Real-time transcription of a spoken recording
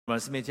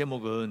말씀의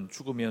제목은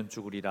죽으면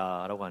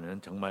죽으리라 라고 하는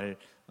정말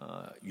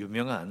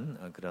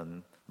유명한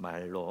그런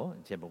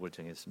말로 제목을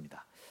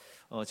정했습니다.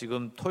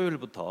 지금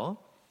토요일부터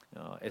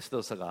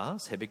에스더서가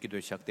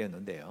새벽기도에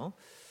시작되었는데요.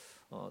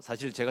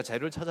 사실 제가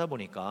자료를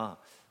찾아보니까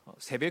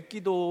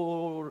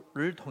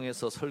새벽기도를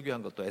통해서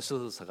설교한 것도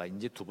에스더서가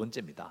이제 두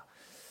번째입니다.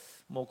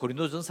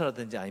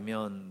 고린도전서라든지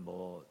아니면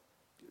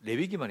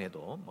레위기만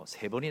해도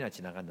세 번이나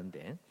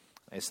지나갔는데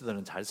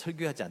에스더는 잘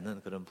설교하지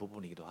않는 그런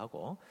부분이기도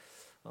하고,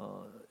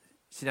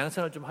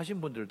 신앙생활 좀 하신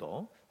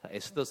분들도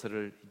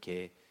에스더서를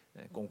이렇게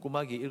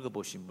꼼꼼하게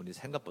읽어보신 분이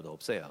생각보다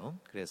없어요.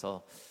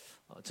 그래서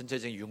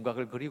전체적인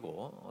윤곽을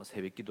그리고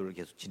새벽기도를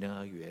계속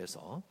진행하기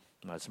위해서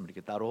말씀을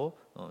이렇게 따로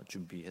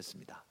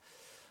준비했습니다.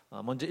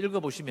 먼저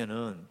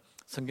읽어보시면은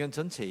성경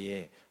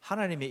전체에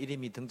하나님의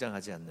이름이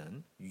등장하지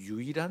않는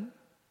유일한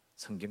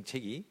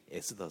성경책이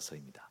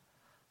에스더서입니다.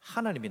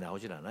 하나님이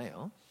나오질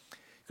않아요.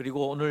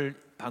 그리고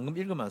오늘 방금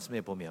읽은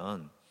말씀에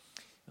보면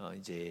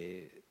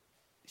이제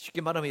쉽게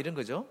말하면 이런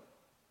거죠.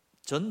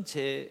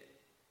 전체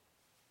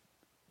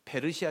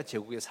페르시아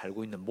제국에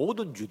살고 있는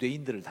모든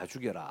유대인들을 다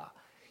죽여라,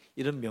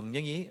 이런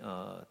명령이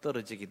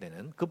떨어지게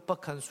되는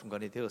급박한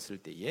순간이 되었을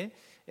때에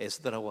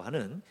에스더라고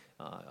하는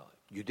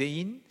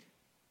유대인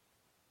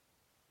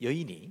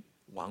여인이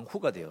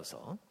왕후가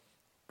되어서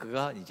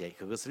그가 이제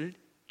그것을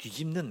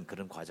뒤집는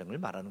그런 과정을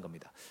말하는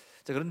겁니다.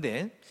 자,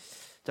 그런데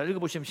자,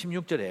 읽어보시면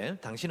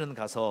 16절에 당신은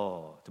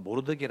가서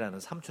모르드게라는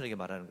삼촌에게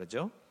말하는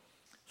거죠.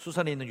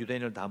 수산에 있는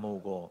유대인을 다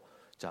모으고,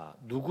 자,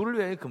 누구를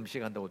위하여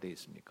금식한다고 되어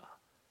있습니까?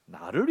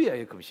 나를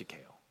위하여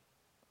금식해요.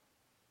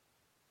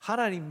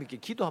 하나님께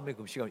기도하며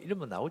금식하면 이런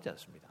건 나오지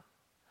않습니다.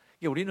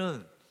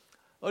 우리는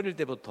어릴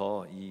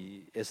때부터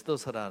이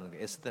에스더서라는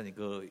에스더니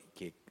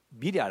이렇게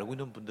미리 알고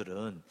있는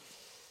분들은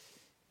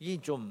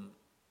이게 좀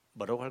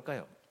뭐라고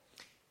할까요?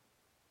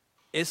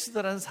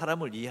 에스더라는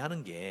사람을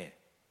이해하는 게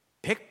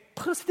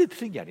 100%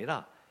 틀린 게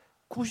아니라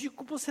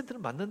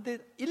 99%는 맞는데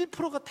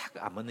 1%가 딱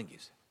안 맞는 게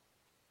있어요.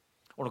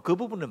 오늘 그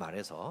부분을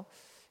말해서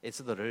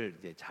에스더를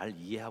이제 잘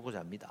이해하고자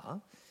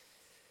합니다.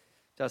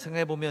 자,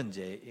 생각해 보면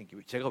이제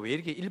제가 왜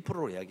이렇게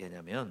 1%로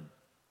이야기하냐면,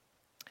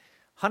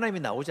 하나님이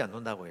나오지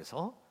않는다고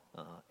해서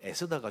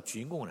에스더가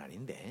주인공은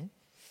아닌데,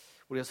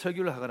 우리가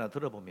설교를 하거나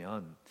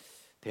들어보면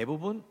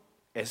대부분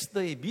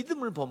에스더의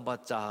믿음을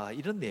본받자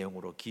이런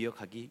내용으로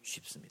기억하기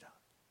쉽습니다.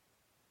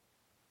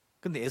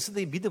 근데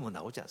에스더의 믿음은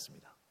나오지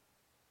않습니다.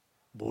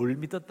 뭘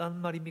믿었다는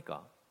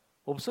말입니까?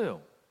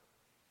 없어요.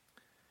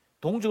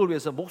 동족을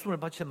위해서 목숨을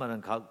바칠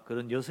만한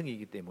그런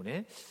여성이기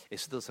때문에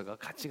에스더서가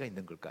가치가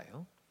있는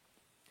걸까요?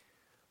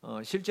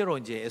 실제로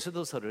이제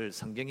에스더서를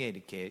성경에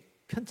이렇게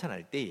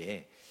편찬할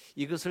때에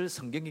이것을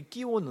성경에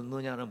끼워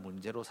넣느냐는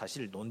문제로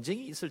사실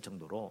논쟁이 있을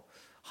정도로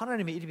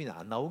하나님의 이름이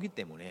안 나오기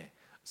때문에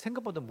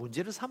생각보다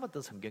문제를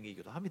삼았던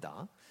성경이기도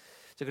합니다.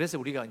 그래서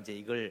우리가 이제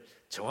이걸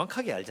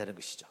정확하게 알자는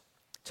것이죠.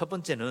 첫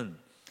번째는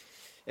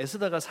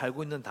에스더가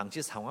살고 있는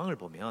당시 상황을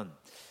보면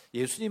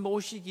예수님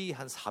오시기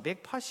한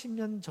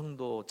 480년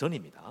정도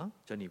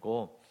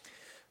전이고,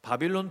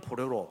 바빌론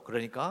포로로,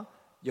 그러니까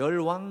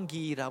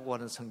열왕기라고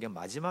하는 성경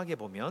마지막에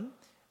보면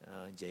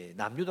이제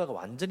남유다가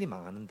완전히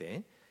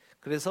망하는데,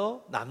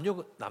 그래서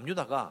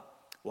남유다가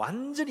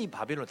완전히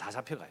바빌론으로 다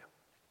잡혀가요.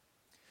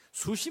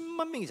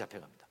 수십만 명이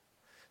잡혀갑니다.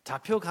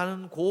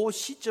 잡혀가는 그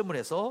시점을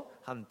해서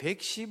한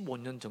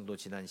 115년 정도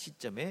지난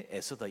시점에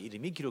에스더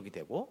이름이 기록이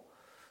되고,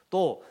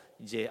 또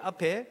이제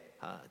앞에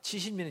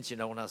 70년이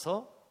지나고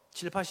나서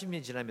 7,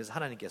 80년이 지나면서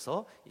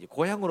하나님께서 이제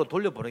고향으로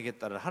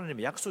돌려보내겠다는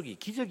하나님의 약속이,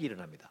 기적이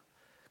일어납니다.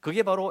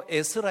 그게 바로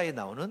에스라에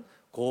나오는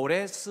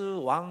고레스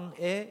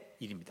왕의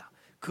일입니다.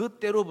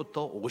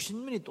 그때로부터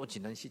 50년이 또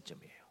지난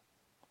시점이에요.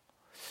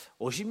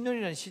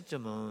 50년이라는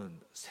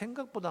시점은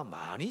생각보다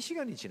많이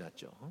시간이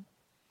지났죠.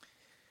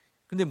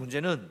 근데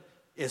문제는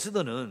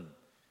에스더는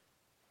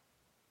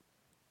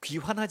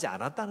귀환하지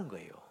않았다는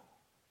거예요.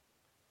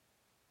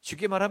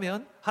 쉽게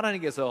말하면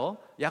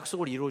하나님께서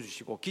약속을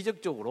이루어주시고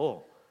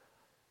기적적으로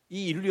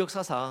이 인류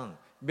역사상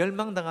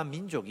멸망당한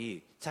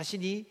민족이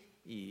자신이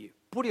이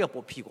뿌리가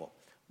뽑히고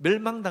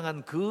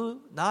멸망당한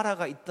그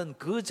나라가 있던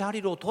그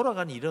자리로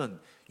돌아간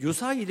일은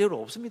유사한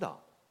이래로 없습니다.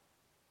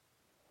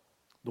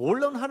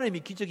 놀라운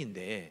하나님의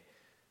기적인데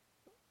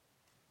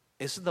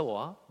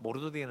에스더와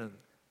모르드게는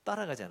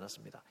따라가지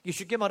않았습니다. 이게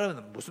쉽게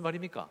말하면 무슨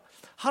말입니까?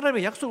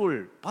 하나님의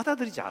약속을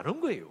받아들이지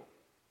않은 거예요.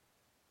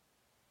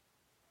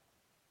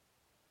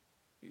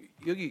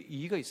 여기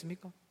이해가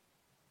있습니까?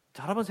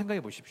 잘 한번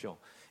생각해 보십시오.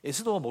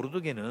 에스더와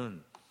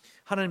모르드게는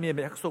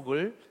하나님의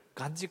약속을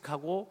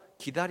간직하고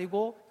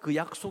기다리고 그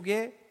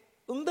약속에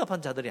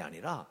응답한 자들이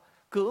아니라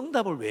그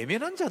응답을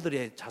외면한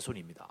자들의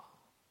자손입니다.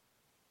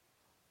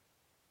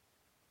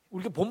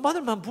 우리가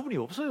본받을 만한 부분이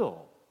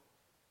없어요.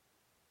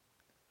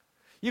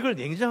 이걸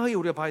냉정하게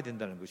우리가 봐야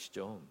된다는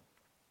것이죠.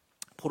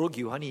 포로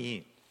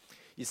기환이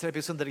이스라엘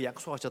백성들에게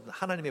약속하셨던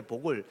하나님의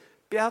복을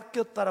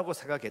빼앗겼다라고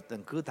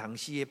생각했던 그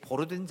당시에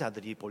포로된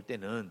자들이 볼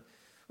때는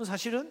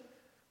사실은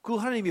그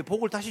하나님이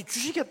복을 다시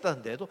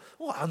주시겠다는데도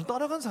안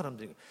따라간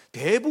사람들이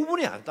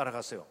대부분이 안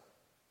따라갔어요.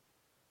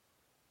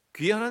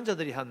 귀환한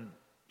자들이 한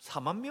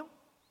 4만 명?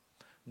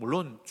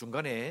 물론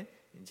중간에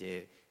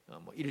이제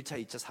뭐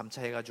 1차, 2차,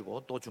 3차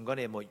해가지고 또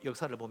중간에 뭐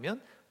역사를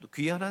보면 또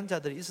귀환한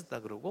자들이 있었다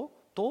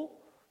그러고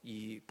또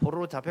이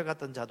포로로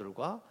잡혀갔던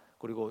자들과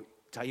그리고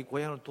자기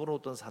고향으로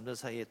돌아왔던 사람들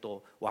사이에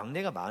또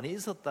왕래가 많이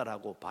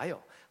있었다라고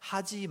봐요.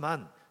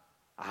 하지만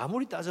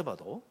아무리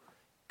따져봐도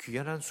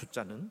귀환한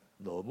숫자는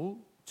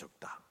너무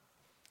적다.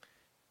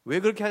 왜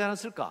그렇게 하지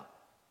않았을까?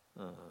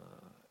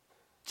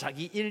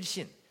 자기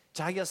일신,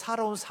 자기가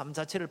살아온 삶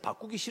자체를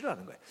바꾸기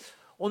싫어하는 거예요.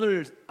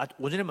 오늘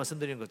오전에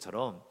말씀드린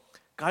것처럼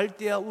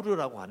갈대아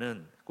우르라고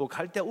하는 그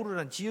갈대아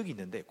우르라는 지역이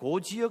있는데 그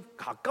지역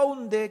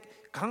가까운데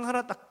강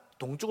하나 딱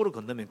동쪽으로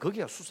건너면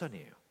거기가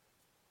수산이에요.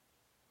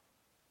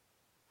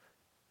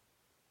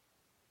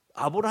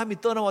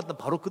 아브라함이 떠나왔던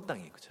바로 그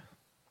땅이에요. 그죠?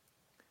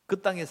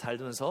 그 땅에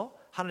살면서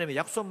하나님의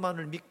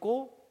약속만을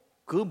믿고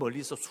그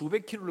멀리서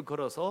수백 킬로를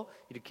걸어서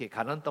이렇게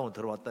가나안 땅으로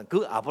들어왔던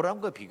그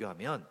아브라함과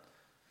비교하면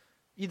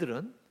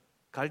이들은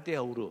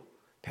갈대아 우르,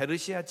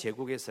 페르시아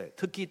제국에서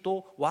특히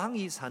또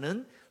왕이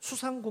사는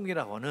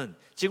수상궁이라고 하는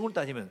지금으로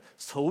따지면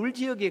서울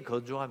지역에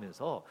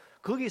거주하면서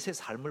거기서의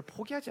삶을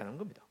포기하지 않은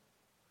겁니다.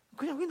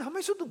 그냥 거기 남아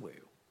있었던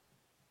거예요.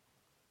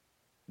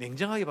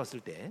 냉정하게 봤을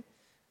때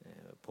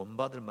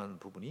본받을 만한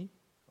부분이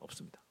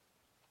없습니다.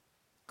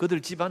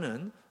 그들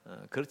집안은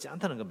그렇지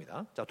않다는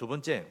겁니다. 자, 두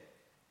번째,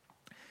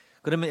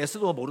 그러면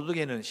에스더와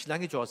모르드게는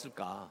신앙이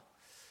좋았을까?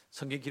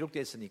 성경에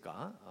기록되어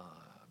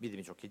있으니까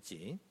믿음이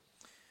좋겠지.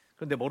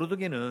 그런데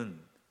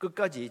모르드게는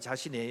끝까지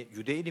자신의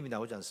유대 이름이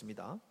나오지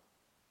않습니다.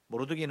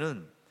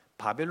 모르드게는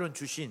바벨론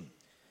주신,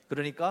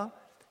 그러니까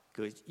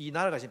이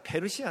나라가 지금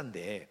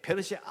페르시아인데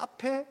페르시아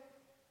앞에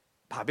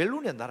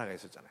바벨론이라는 나라가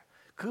있었잖아요.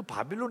 그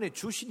바벨론의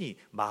주신이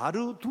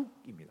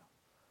마르둑입니다.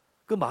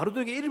 그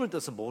마르둑의 이름을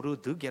떠서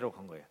모르드게라고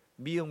한 거예요.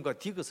 미음과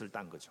디귿을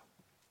딴 거죠.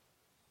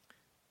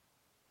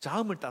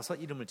 자음을 따서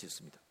이름을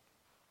짓습니다.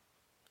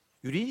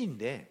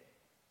 유리인인데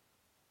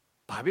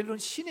바벨론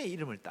신의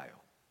이름을 따요.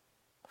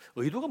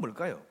 의도가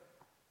뭘까요?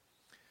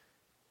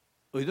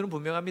 의도는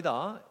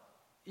분명합니다.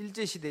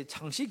 일제시대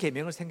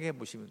창시개명을 생각해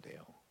보시면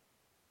돼요.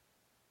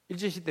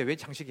 일제시대 왜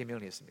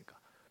창시개명을 했습니까?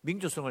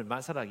 민주성을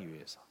말살하기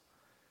위해서.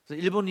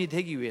 그래서 일본인이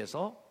되기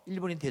위해서,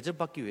 일본인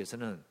대접받기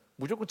위해서는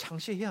무조건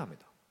창시해야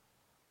합니다.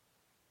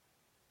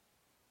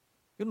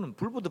 이건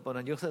불보듯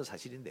뻔한 역사적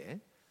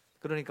사실인데,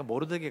 그러니까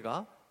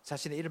모르드게가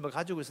자신의 이름을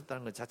가지고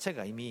있었다는 것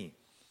자체가 이미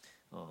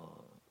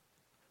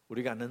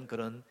우리가 아는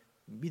그런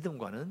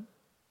믿음과는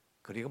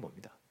거리가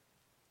멉니다.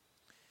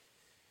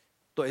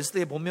 또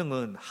에스더의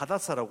본명은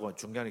하다사라고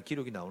중간에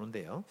기록이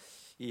나오는데요.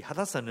 이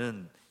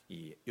하다사는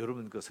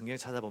여러분 그 성경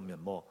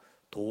찾아보면 뭐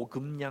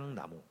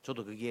도금냥나무,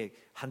 저도 그게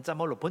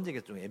한자말로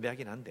번역이 좀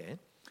애매하긴 한데,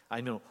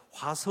 아니면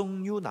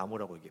화석류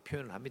나무라고 이렇게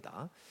표현을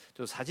합니다.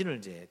 저 사진을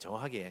이제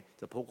정확하게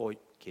보고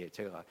이렇게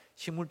제가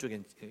식물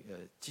쪽엔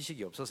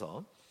지식이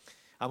없어서,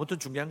 아무튼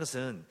중요한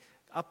것은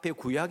앞에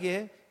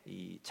구약의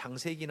이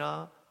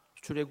창세기나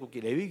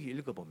출애굽기, 레위기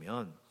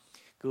읽어보면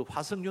그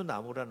화석류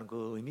나무라는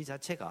그 의미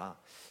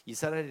자체가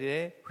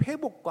이스라엘의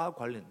회복과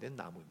관련된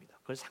나무입니다.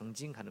 그걸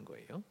상징하는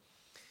거예요.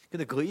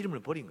 근데 그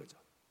이름을 버린 거죠.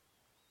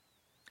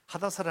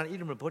 하다사라는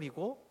이름을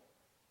버리고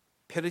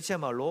페르시아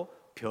말로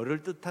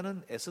별을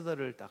뜻하는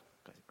에스더를 딱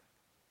가진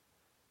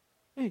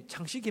거예요.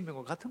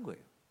 창시개명과 같은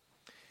거예요.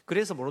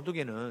 그래서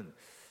모르드게는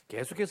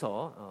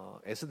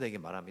계속해서 에스더에게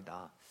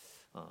말합니다.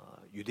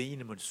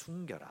 유대인임을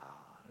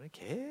숨겨라.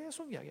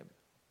 계속 이야기합니다.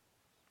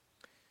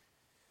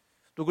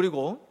 또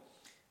그리고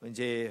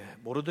이제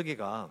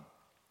모르드게가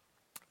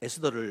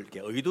에스더를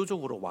이렇게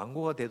의도적으로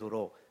왕고가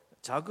되도록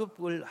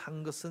자극을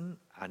한 것은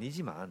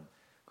아니지만,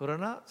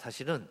 그러나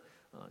사실은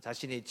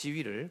자신의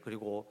지위를,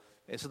 그리고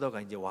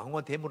에스더가 이제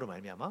왕후가 됨으로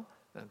말미암아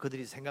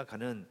그들이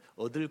생각하는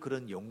얻을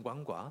그런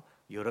영광과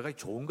여러 가지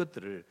좋은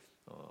것들을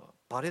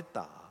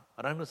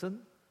바랬다라는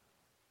것은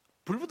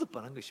불보듯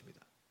뻔한 것입니다.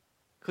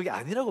 그게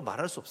아니라고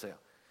말할 수 없어요.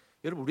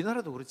 여러분,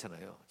 우리나라도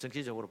그렇잖아요.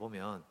 정치적으로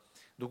보면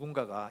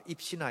누군가가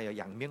입신하여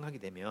양명하게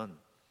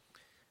되면,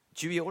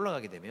 지위에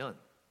올라가게 되면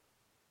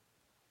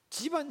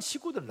집안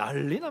식구들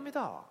난리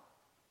납니다.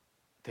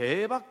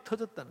 대박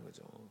터졌다는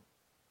거죠.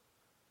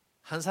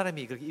 한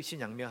사람이 그렇게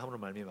입신양명함으로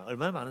말미암아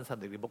얼마나 많은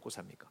사람들이 먹고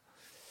삽니까?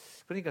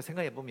 그러니까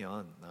생각해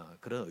보면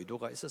그런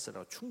의도가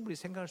있었으라고 충분히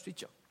생각할 수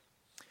있죠.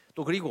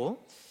 또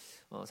그리고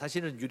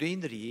사실은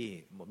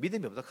유대인들이 뭐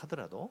믿음이 없다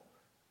하더라도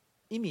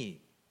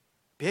이미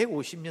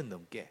 150년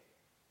넘게,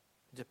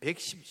 이제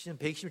 110년,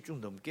 120년 쭉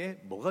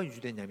넘게 뭐가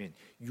유지됐냐면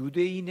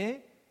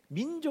유대인의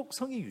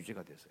민족성이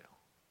유지가 됐어요.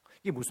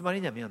 이게 무슨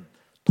말이냐면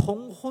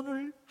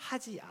통혼을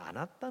하지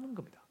않았다는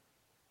겁니다.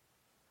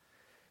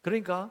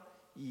 그러니까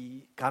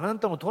이 가나안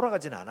땅으로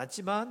돌아가지는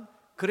않았지만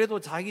그래도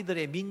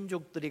자기들의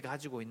민족들이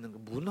가지고 있는 그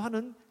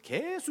문화는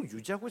계속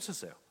유지하고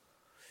있었어요.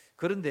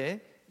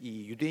 그런데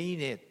이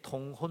유대인의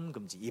통혼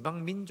금지,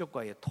 이방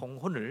민족과의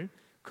통혼을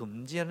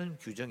금지하는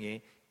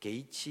규정에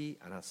개의치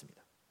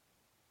않았습니다.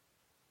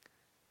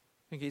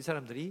 그러니까 이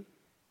사람들이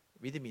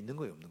믿음이 있는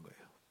거예요, 없는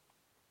거예요?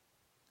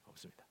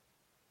 없습니다.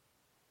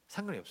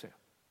 상관이 없어요.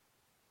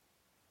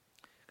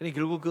 그러니까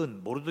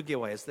결국은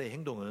모르드게와 에스더의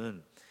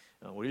행동은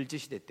우리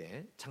일제시대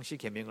때 창시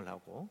개명을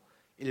하고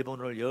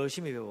일본어를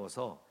열심히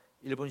배워서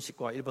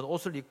일본식과 일본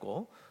옷을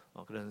입고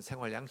그런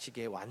생활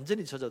양식에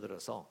완전히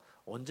젖어들어서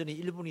온전히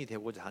일본이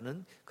되고자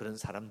하는 그런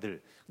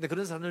사람들. 근데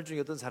그런 사람들 중에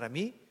어떤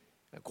사람이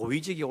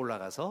고위직에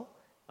올라가서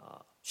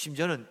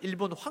심지어는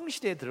일본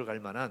황실에 들어갈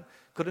만한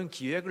그런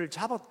기획을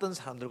잡았던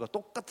사람들과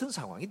똑같은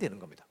상황이 되는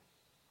겁니다.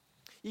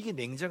 이게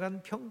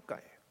냉정한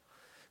평가예요.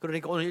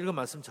 그러니까 오늘 읽은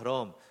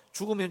말씀처럼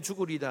죽으면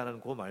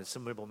죽으리이다라는 그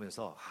말씀을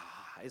보면서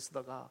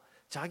에스더가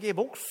자기의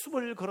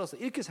목숨을 걸어서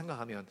이렇게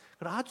생각하면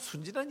그건 아주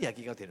순진한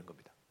이야기가 되는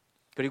겁니다.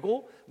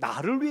 그리고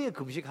나를 위해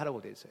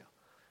금식하라고 되어 있어요.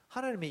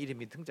 하나님의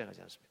이름이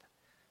등장하지 않습니다.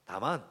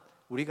 다만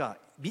우리가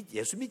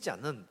예수 믿지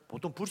않는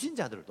보통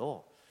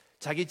불신자들도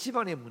자기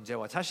집안의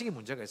문제와 자식의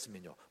문제가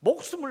있으면요,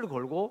 목숨을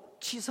걸고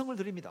치성을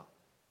드립니다.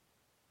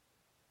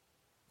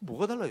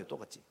 뭐가 달라요?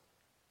 똑같지.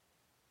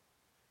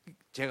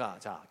 제가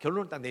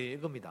결론을 딱 내리는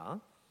겁니다.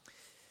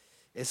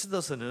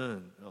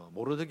 에스더서는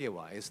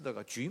모르드게와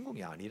에스더가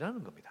주인공이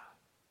아니라는 겁니다.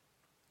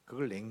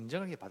 그걸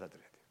냉정하게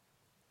받아들여야 돼요.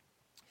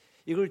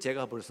 이걸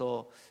제가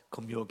벌써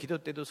금요 기도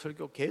때도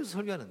계속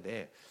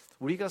설교하는데,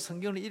 우리가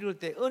성경을 읽을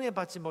때 은혜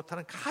받지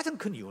못하는 가장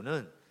큰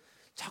이유는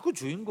자꾸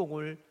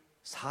주인공을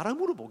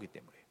사람으로 보기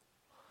때문이에요.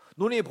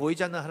 눈에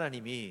보이지 않는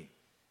하나님이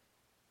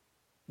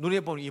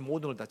눈에 보이는 이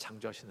모든 걸 다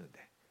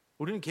창조하셨는데,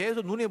 우리는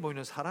계속 눈에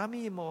보이는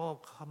사람이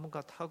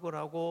뭔가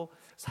탁월하고,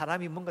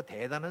 사람이 뭔가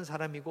대단한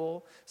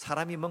사람이고,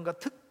 사람이 뭔가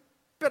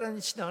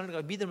특별한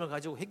신앙을 믿음을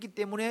가지고 했기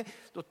때문에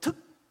또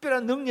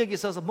특별한 능력이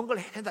있어서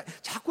뭔가를 해낸다,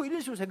 자꾸 이런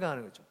식으로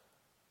생각하는 거죠.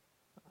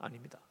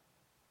 아닙니다.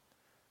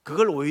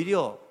 그걸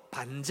오히려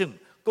반증,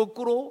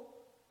 거꾸로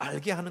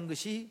알게 하는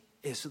것이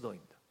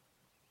에스더입니다.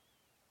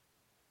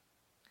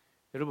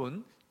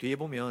 여러분, 뒤에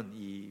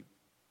보면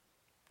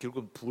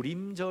결국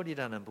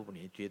불임절이라는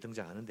부분이 뒤에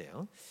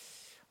등장하는데요.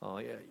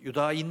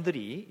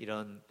 유다인들이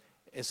이런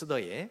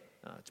에스더의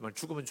정말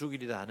죽으면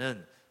죽으리이다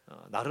하는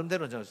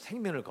나름대로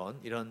생명을 건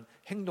이런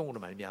행동으로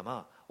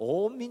말미암아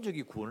온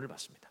민족이 구원을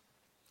받습니다.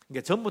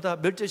 그러니까 전부 다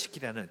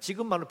멸절시키라는,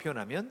 지금 말로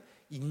표현하면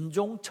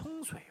인종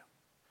청소예요.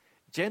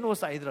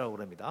 제노사이드라고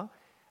그럽니다.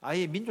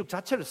 아예 민족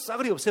자체를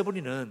싸그리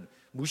없애버리는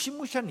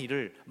무시무시한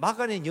일을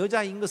막아낸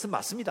여자인 것은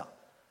맞습니다.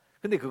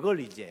 근데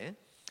그걸 이제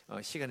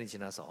시간이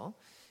지나서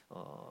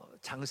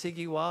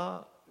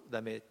창세기와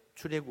그다음에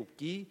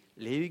출애굽기,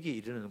 레위기에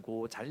이르는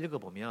그 잘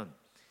읽어보면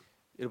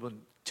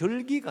여러분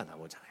절기가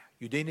나오잖아요.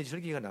 유대인의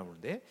절기가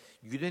나오는데,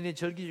 유대인의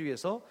절기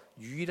중에서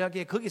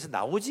유일하게 거기서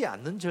나오지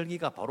않는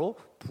절기가 바로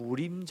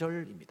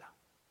불임절입니다.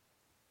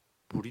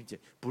 불임절.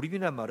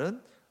 불임이란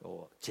말은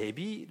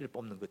제비를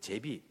뽑는 그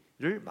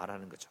제비를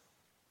말하는 거죠.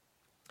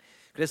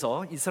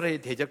 그래서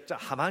이스라엘 대적자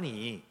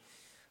하만이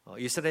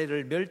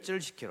이스라엘을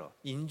멸절시키러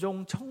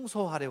인종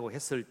청소하려고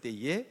했을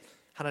때에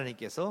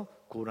하나님께서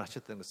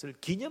구원하셨던 것을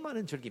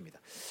기념하는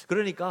절기입니다.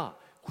 그러니까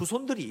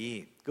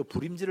후손들이 그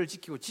불임절을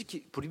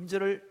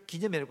불임절을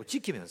기념해놓고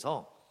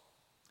지키면서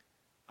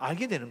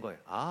알게 되는 거예요.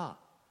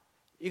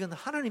 이건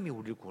하나님이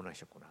우리를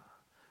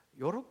구원하셨구나,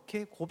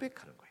 이렇게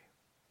고백하는 거예요.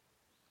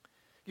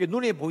 이게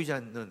눈에 보이지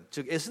않는,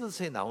 즉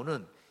에스더서에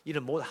나오는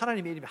이런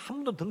하나님의 이름이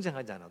한 번도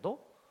등장하지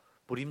않아도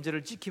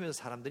불임절을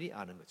지키면서 사람들이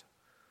아는 거죠.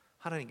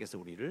 하나님께서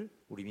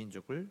우리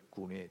민족을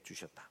구원해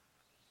주셨다.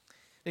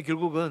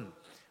 결국은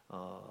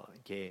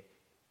이렇게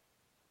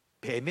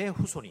뱀의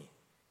후손이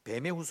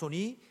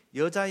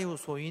여자의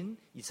후손인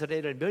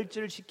이스라엘을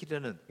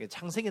멸절시키려는,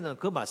 창세기는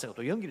그 말씀과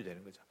또 연결이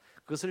되는 거죠.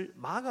 그것을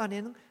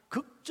막아내는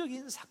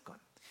극적인 사건,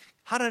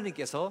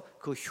 하나님께서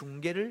그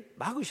흉계를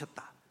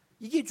막으셨다,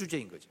 이게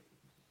주제인 거죠.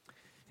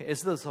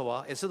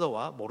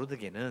 에스더와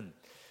모르드게는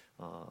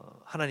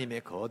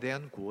하나님의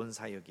거대한 구원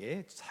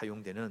사역에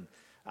사용되는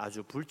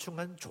아주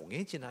불충한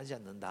종에 지나지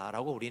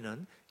않는다라고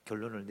우리는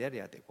결론을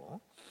내려야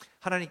되고,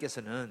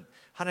 하나님께서는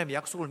하나님의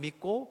약속을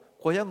믿고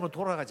고향으로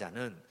돌아가지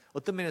않은,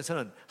 어떤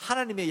면에서는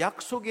하나님의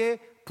약속에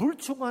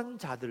불충한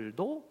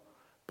자들도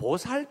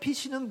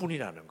보살피시는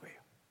분이라는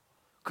거예요.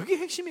 그게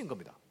핵심인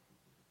겁니다.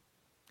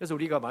 그래서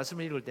우리가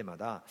말씀을 읽을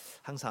때마다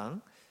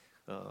항상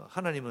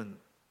하나님은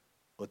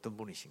어떤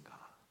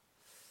분이신가,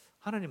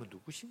 하나님은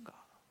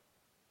누구신가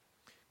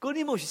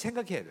끊임없이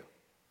생각해야 돼요.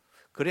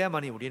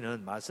 그래야만이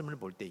우리는 말씀을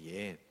볼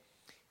때에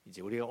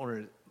이제 우리가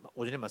오늘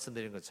오전에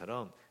말씀드린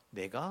것처럼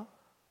내가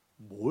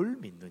뭘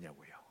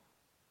믿느냐고요.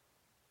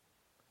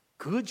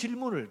 그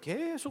질문을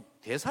계속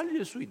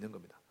되살릴 수 있는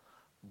겁니다.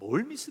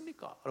 뭘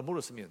믿습니까? 라고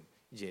물었으면,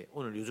 이제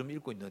오늘 요즘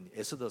읽고 있는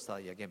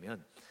에스더서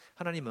이야기하면,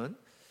 하나님은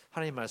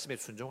하나님 말씀에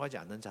순종하지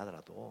않는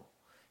자더라도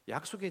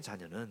약속의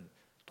자녀는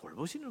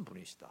돌보시는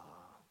분이시다.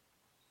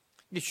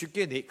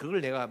 쉽게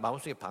그걸 내가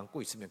마음속에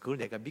담고 있으면, 그걸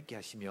내가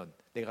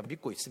내가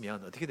믿고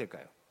있으면 어떻게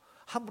될까요?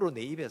 함부로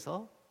내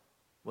입에서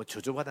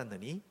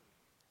저주받았느니,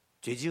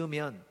 죄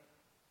지으면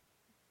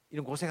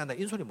이런 고생한다,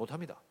 이런 소리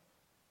못합니다.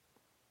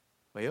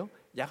 왜요?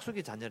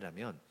 약속의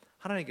자녀라면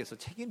하나님께서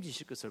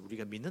책임지실 것을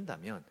우리가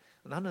믿는다면,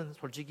 나는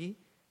솔직히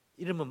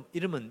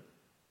이러면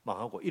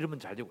망하고 이러면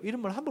잘 되고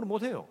이런 말 함부로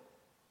못해요.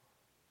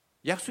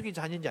 약속의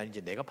자녀인지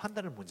아닌지 내가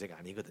판단할 문제가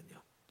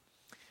아니거든요.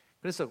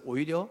 그래서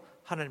오히려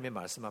하나님의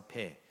말씀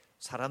앞에,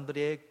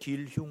 사람들의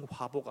길흉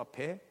화복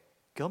앞에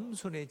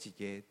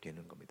겸손해지게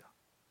되는 겁니다.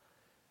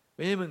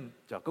 왜냐하면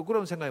자, 거꾸로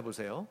한번 생각해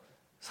보세요.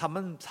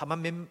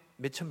 4만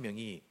몇천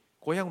명이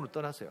고향으로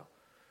떠났어요.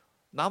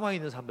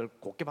 남아있는 사람들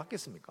곱게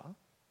받겠습니까?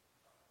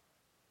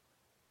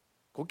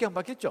 곱게 안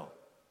받겠죠?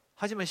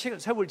 하지만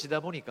세월 지다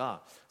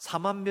보니까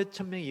 4만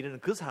몇천 명이 이르는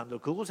그 사람들,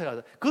 그곳에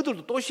가서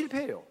그들도 또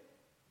실패해요.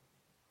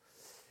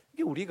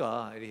 이게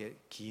우리가 이렇게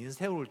긴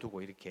세월을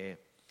두고 이렇게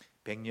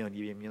 100년,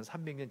 200년,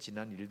 300년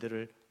지난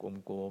일들을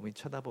꼼꼼히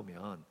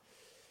쳐다보면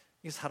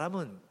이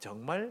사람은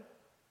정말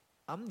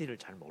앞일을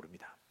잘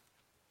모릅니다.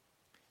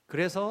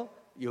 그래서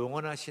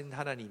영원하신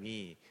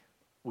하나님이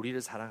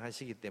우리를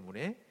사랑하시기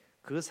때문에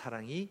그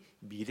사랑이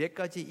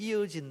미래까지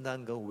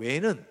이어진다는 것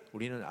외에는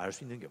우리는 알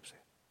수 있는 게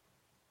없어요.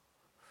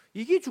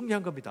 이게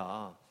중요한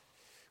겁니다.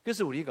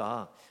 그래서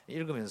우리가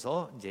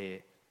읽으면서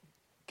이제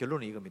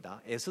결론은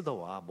이겁니다.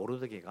 에스더와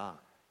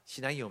모르드게가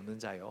신앙이 없는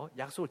자요,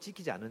 약속을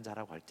지키지 않는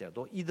자라고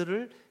할지라도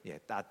이들을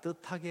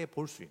따뜻하게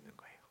볼 수 있는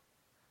거예요.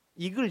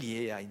 이걸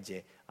이해해야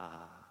이제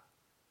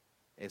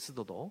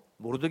에스더도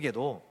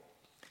모르드게도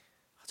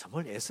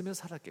정말 애쓰며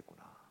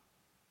살았겠구나,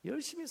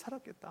 열심히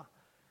살았겠다.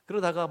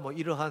 그러다가 뭐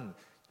이러한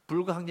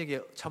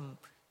불가항력에 참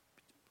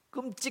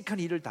끔찍한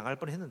일을 당할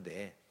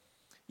뻔했는데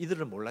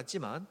이들은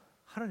몰랐지만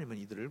하나님은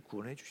이들을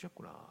구원해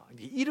주셨구나.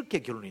 이렇게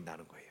결론이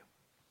나는 거예요.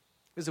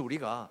 그래서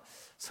우리가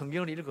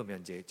성경을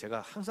읽으면 이제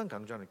제가 항상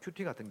강조하는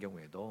큐티 같은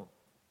경우에도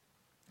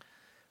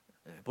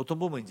보통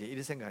보면 이제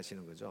이렇게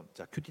생각하시는 거죠.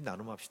 자, 큐티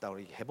나눔합시다.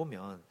 이렇게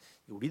해보면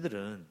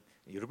우리들은,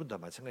 여러분도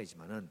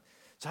마찬가지지만은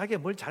자기가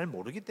뭘 잘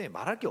모르기 때문에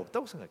말할 게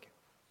없다고 생각해요.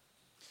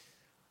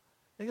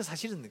 그러니까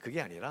사실은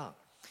그게 아니라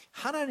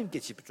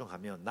하나님께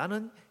집중하면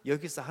나는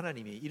여기서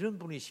하나님이 이런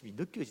분이심이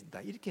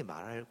느껴진다, 이렇게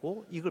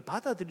말하고 이걸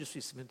받아들일 수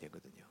있으면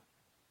되거든요.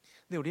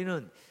 근데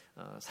우리는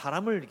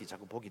사람을 이렇게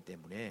자꾸 보기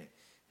때문에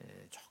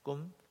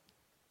조금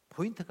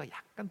포인트가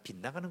약간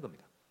빗나가는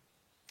겁니다.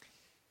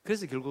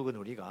 그래서 결국은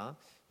우리가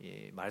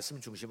말씀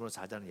중심으로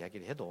살자는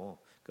이야기를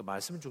해도 그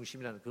말씀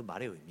중심이라는 그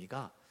말의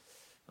의미가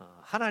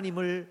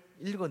하나님을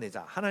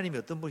읽어내자, 하나님이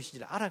어떤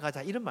분이신지를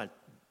알아가자, 이런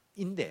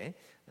말인데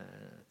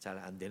잘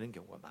안 되는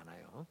경우가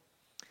많아요.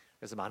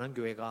 그래서 많은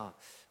교회가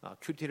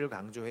큐티를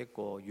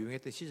강조했고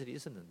유행했던 시절이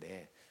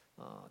있었는데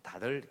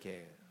다들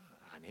이렇게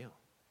안 해요.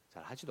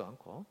 잘 하지도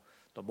않고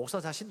또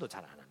목사 자신도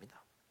잘 안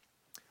합니다.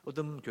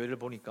 어떤 교회를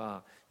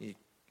보니까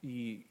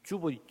이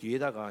주보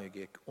뒤에다가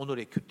이게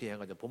오늘의 큐티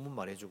해가지고 본문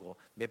말해주고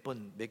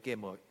몇 개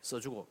뭐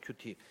써주고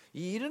큐티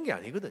이런 게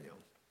아니거든요.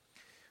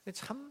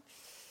 참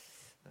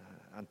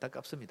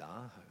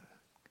안타깝습니다.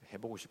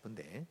 해보고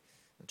싶은데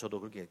저도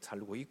그렇게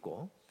살고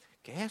있고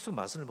계속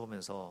말씀을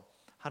보면서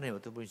하나님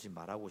어떤 분인지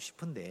말하고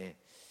싶은데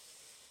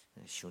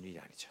쉬운 일이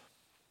아니죠.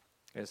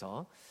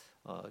 그래서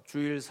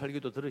주일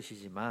설교도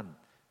들으시지만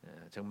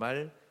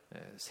정말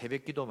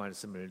새벽기도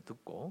말씀을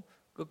듣고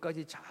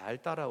끝까지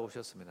잘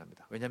따라오셨으면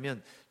합니다.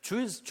 왜냐하면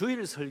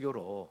주일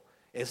설교로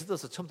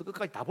에스더서 처음부터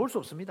끝까지 다 볼 수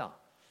없습니다.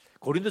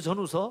 고린도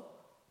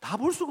전후서 다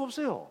볼 수가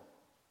없어요.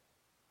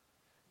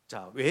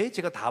 자, 왜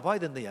제가 다 봐야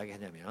된다 이야기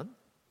하냐면,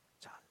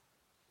 자,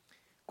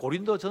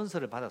 고린도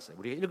전서를 받았어요.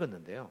 우리가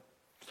읽었는데요.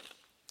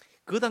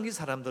 그 당시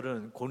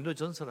사람들은 고린도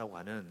전서라고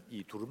하는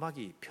이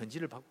두루마기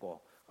편지를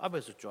받고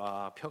앞에서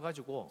쫙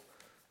펴가지고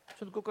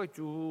저는 끝까지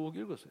쭉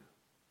읽었어요.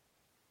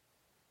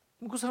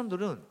 그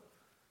사람들은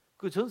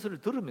그 전서를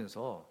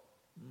들으면서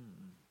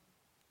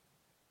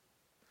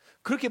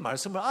그렇게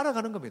말씀을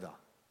알아가는 겁니다.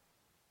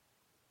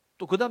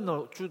 또 그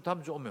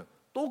다음 주 오면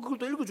또 그걸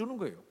또 읽어주는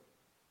거예요.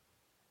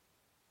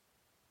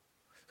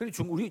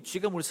 우리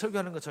지금 우리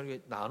설교하는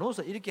것처럼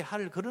나눠서 이렇게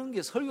그런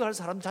게 설교할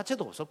사람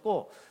자체도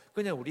없었고,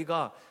 그냥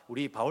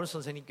우리 바울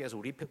선생님께서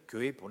우리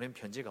교회에 보낸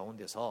편지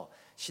가운데서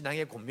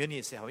신앙의 권면이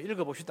있어요. 한번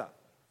읽어봅시다.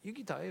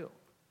 이게 다예요.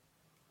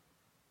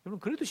 여러분,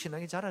 그래도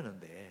신앙이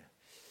자라는데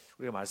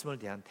우리가 말씀을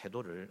대한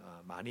태도를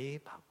많이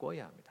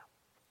바꿔야 합니다.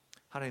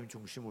 하나님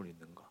중심으로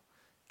있는 거.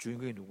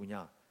 주인공이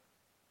누구냐?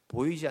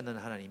 보이지 않는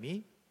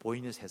하나님이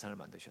보이는 세상을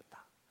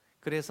만드셨다.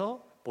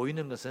 그래서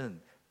보이는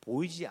것은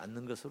보이지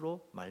않는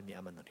것으로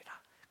말미암았느니라.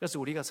 그래서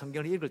우리가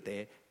성경을 읽을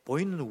때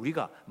보이는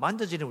우리가,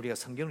 만져지는 우리가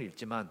성경을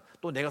읽지만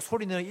또 내가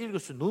소리내어 읽을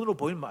수, 눈으로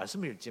보이는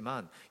말씀을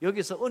읽지만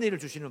여기서 은혜를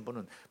주시는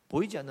분은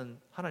보이지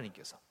않는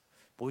하나님께서,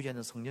 보이지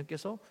않는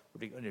성령께서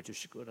우리에게 은혜를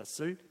주실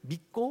것을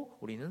믿고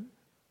우리는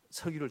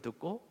설교를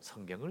듣고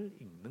성경을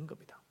읽는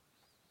겁니다.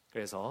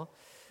 그래서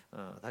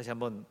다시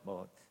한번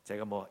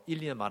제가 1,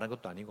 2년 말한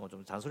것도 아니고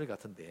좀 잔소리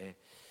같은데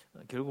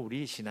결국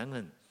우리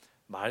신앙은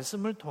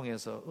말씀을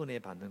통해서 은혜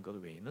받는 것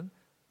외에는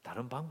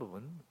다른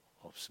방법은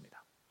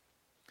없습니다.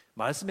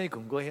 말씀에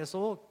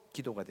근거해서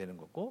기도가 되는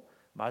거고,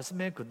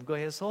 말씀에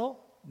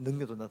근거해서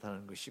능력도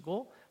나타나는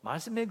것이고,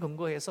 말씀에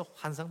근거해서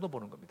환상도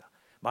보는 겁니다.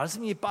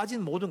 말씀이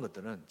빠진 모든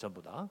것들은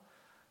전부 다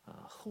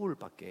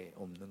허울밖에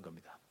없는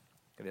겁니다.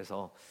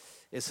 그래서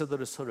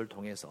에스더서를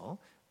통해서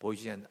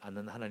보이지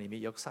않는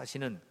하나님이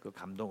역사하시는 그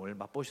감동을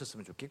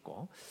맛보셨으면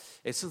좋겠고,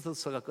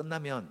 에스더서가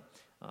끝나면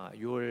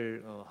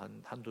 6월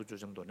한두 주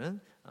정도는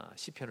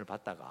시편을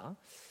받다가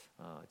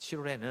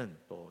 7월에는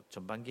또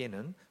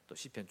전반기에는 또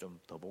시편 좀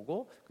더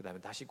보고 그 다음에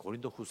다시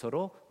고린도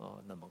후서로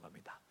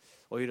넘어갑니다.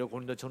 오히려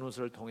고린도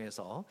전후서를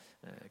통해서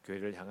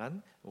교회를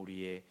향한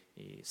우리의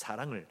이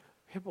사랑을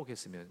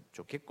회복했으면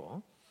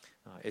좋겠고,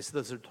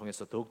 에스더서를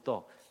통해서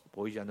더욱더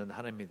보이지 않는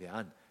하나님에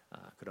대한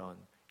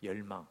그런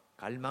열망,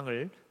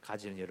 갈망을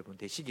가지는 여러분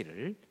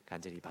되시기를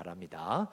간절히 바랍니다.